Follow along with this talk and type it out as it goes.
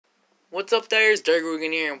What's up there, it's Dark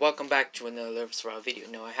Rugen here, and welcome back to another survival video.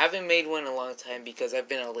 No, I haven't made one in a long time because I've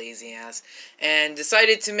been a lazy ass, and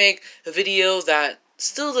decided to make a video that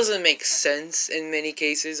still doesn't make sense in many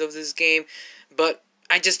cases of this game, but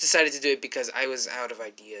I just decided to do it because I was out of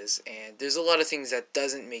ideas, and there's a lot of things that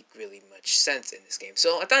doesn't make really much sense in this game.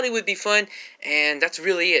 So I thought it would be fun, and that's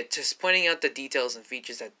really it, just pointing out the details and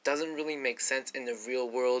features that doesn't really make sense in the real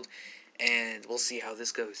world, and we'll see how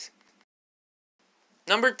this goes.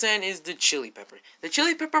 Number 10 is the chili pepper. The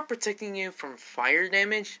chili pepper protecting you from fire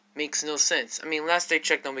damage makes no sense. I mean, last I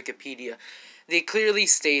checked on Wikipedia, they clearly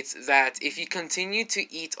state that if you continue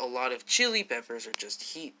to eat a lot of chili peppers or just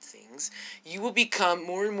heat things, you will become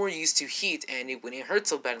more and more used to heat and it wouldn't hurt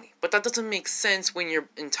so badly. But that doesn't make sense when your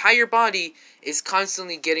entire body is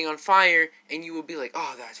constantly getting on fire and you will be like,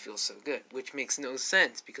 oh, that feels so good, which makes no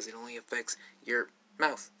sense because it only affects your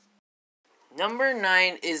mouth. Number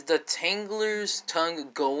 9 is the Tangler's tongue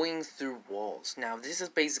going through walls. Now, this is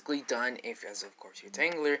basically done if, as of course, you're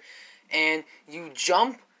Tangler, and you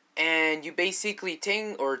jump, and you basically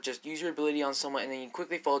or just use your ability on someone, and then you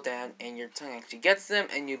quickly fall down, and your tongue actually gets them,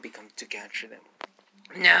 and you become to capture them.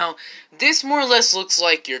 Now, this more or less looks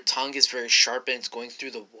like your tongue is very sharp, and it's going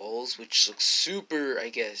through the walls, which looks super, I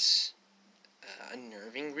guess,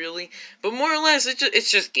 unnerving, really. But more or less,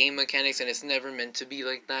 it's just game mechanics, and it's never meant to be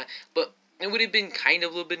like that. But it would have been kind of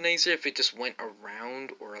a little bit nicer if it just went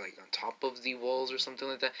around or like on top of the walls or something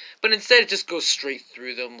like that. But instead, it just goes straight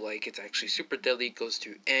through them, like it's actually super deadly. It goes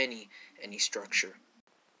through any structure.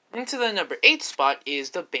 Into the number 8 spot is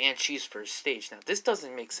the Banshee's first stage. Now, this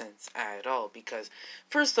doesn't make sense at all because,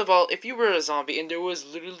 first of all, if you were a zombie and there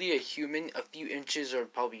was literally a human a few inches or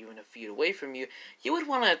probably even a feet away from you, you would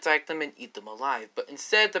want to attack them and eat them alive. But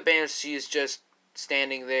instead, the Banshee is just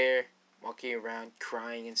standing there, walking around,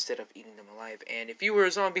 crying instead of eating them alive. And if you were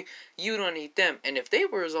a zombie, you would want to eat them. And if they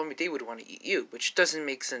were a zombie, they would want to eat you, which doesn't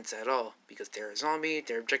make sense at all because they're a zombie,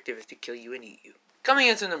 their objective is to kill you and eat you. Coming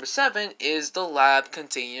into number 7 is the lab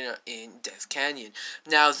container in Death Canyon.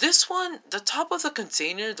 Now this one, the top of the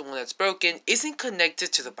container, the one that's broken, isn't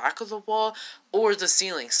connected to the back of the wall or the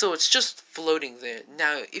ceiling, so it's just floating there.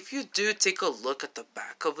 Now if you do take a look at the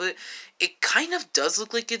back of it, it kind of does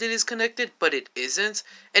look like it is connected, but it isn't.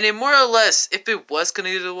 And it more or less, if it was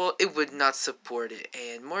connected to the wall, it would not support it,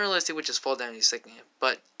 and more or less it would just fall down in a second.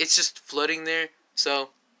 But it's just floating there,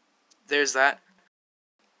 so there's that.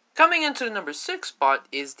 Coming into the number 6 spot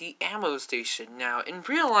is the ammo station. Now, in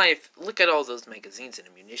real life, look at all those magazines and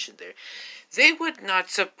ammunition there. They would not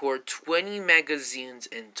support 20 magazines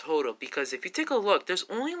in total, because if you take a look, there's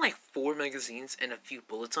only like 4 magazines and a few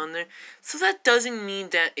bullets on there. So that doesn't mean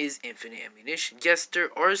that is infinite ammunition. Yes, there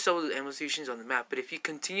are some ammo stations on the map, but if you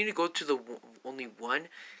continue to go to the only one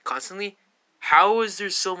constantly, how is there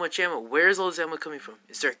so much ammo? Where is all this ammo coming from?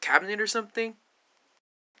 Is there a cabinet or something?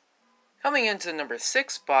 Coming into the number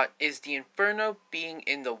 6 spot is the Inferno being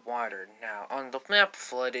in the water. Now, on the map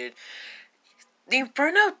Flooded, the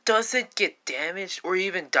Inferno doesn't get damaged or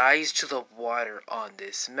even dies to the water on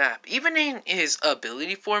this map. Even in his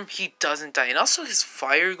ability form, he doesn't die. And also his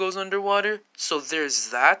fire goes underwater, so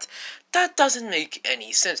there's that. That doesn't make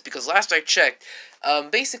any sense because last I checked,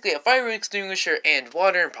 basically a fire extinguisher and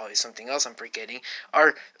water, and probably something else I'm forgetting,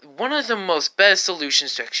 are one of the most best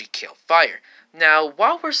solutions to actually kill fire. Now,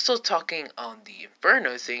 while we're still talking on the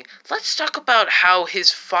Inferno thing, let's talk about how his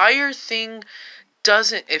fire thing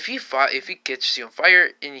doesn't, if he gets you on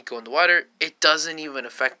fire and you go in the water, it doesn't even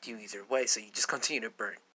affect you either way, so you just continue to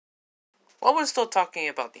burn. While we're still talking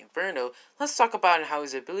about the Inferno, let's talk about how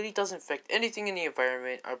his ability doesn't affect anything in the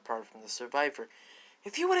environment apart from the survivor.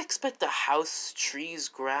 If you would expect a house, trees,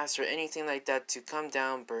 grass, or anything like that to come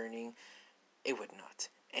down burning, it would not.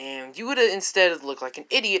 And you would instead look like an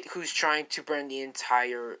idiot who's trying to burn the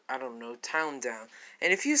entire, I don't know, town down.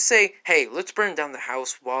 And if you say, hey, let's burn down the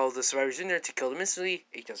house while the survivor's in there to kill them instantly,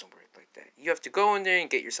 it doesn't work like that. You have to go in there and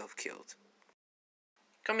get yourself killed.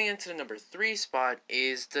 Coming into the number 3 spot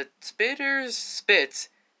is the Spitter's Spit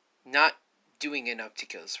not doing enough to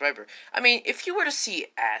kill the survivor. I mean, if you were to see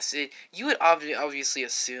acid, you would obviously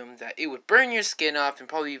assume that it would burn your skin off and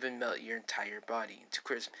probably even melt your entire body into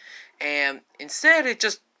crisp. And instead, it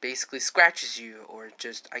just basically scratches you or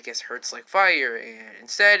just, I guess, hurts like fire. And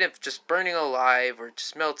instead of just burning alive or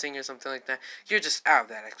just melting or something like that, you're just, ow,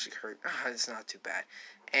 that actually hurt. It's not too bad.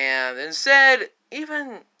 And instead,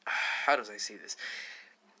 even, how does I say this?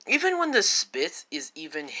 Even when the spit is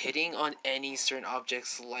even hitting on any certain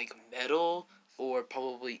objects like metal or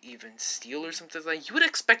probably even steel or something like that, you would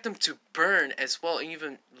expect them to burn as well and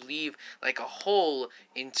even leave like a hole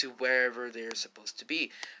into wherever they're supposed to be.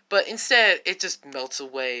 But instead, it just melts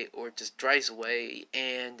away or just dries away,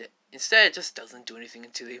 and instead it just doesn't do anything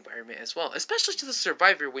into the environment as well, especially to the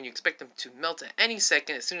survivor when you expect them to melt at any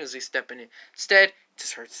second as soon as they step in it. Instead, it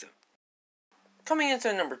just hurts them. Coming into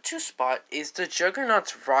the number 2 spot is the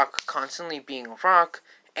Juggernaut's rock constantly being a rock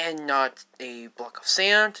and not a block of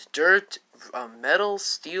sand, dirt, metal,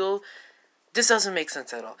 steel. This doesn't make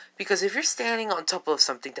sense at all. Because if you're standing on top of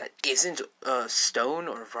something that isn't stone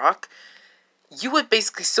or rock, you would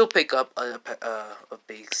basically still pick up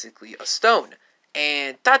basically a stone.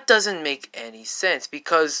 And that doesn't make any sense,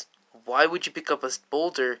 because why would you pick up a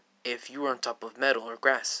boulder if you were on top of metal or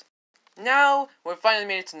grass? Now, we're finally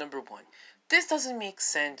made it to number 1. This doesn't make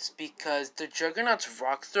sense because the Juggernaut's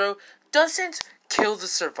rock throw doesn't kill the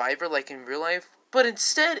survivor like in real life, but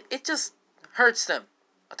instead it just hurts them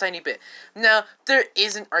a tiny bit. Now, there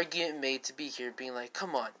is an argument made to be here being like,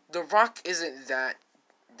 come on, the rock isn't that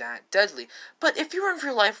deadly. But if you were in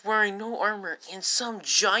real life wearing no armor and some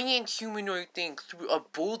giant humanoid thing threw a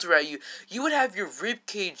boulder at you, you would have your rib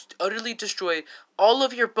cage utterly destroyed, all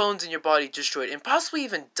of your bones in your body destroyed, and possibly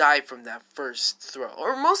even die from that first throw,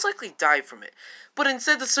 or most likely die from it. But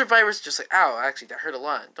instead the survivor's just like, ow, actually that hurt a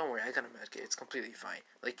lot, don't worry, I got a medkit, it's completely fine.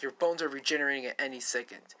 Like, your bones are regenerating at any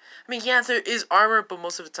second. I mean, yeah, there is armor, but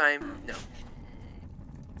most of the time, no.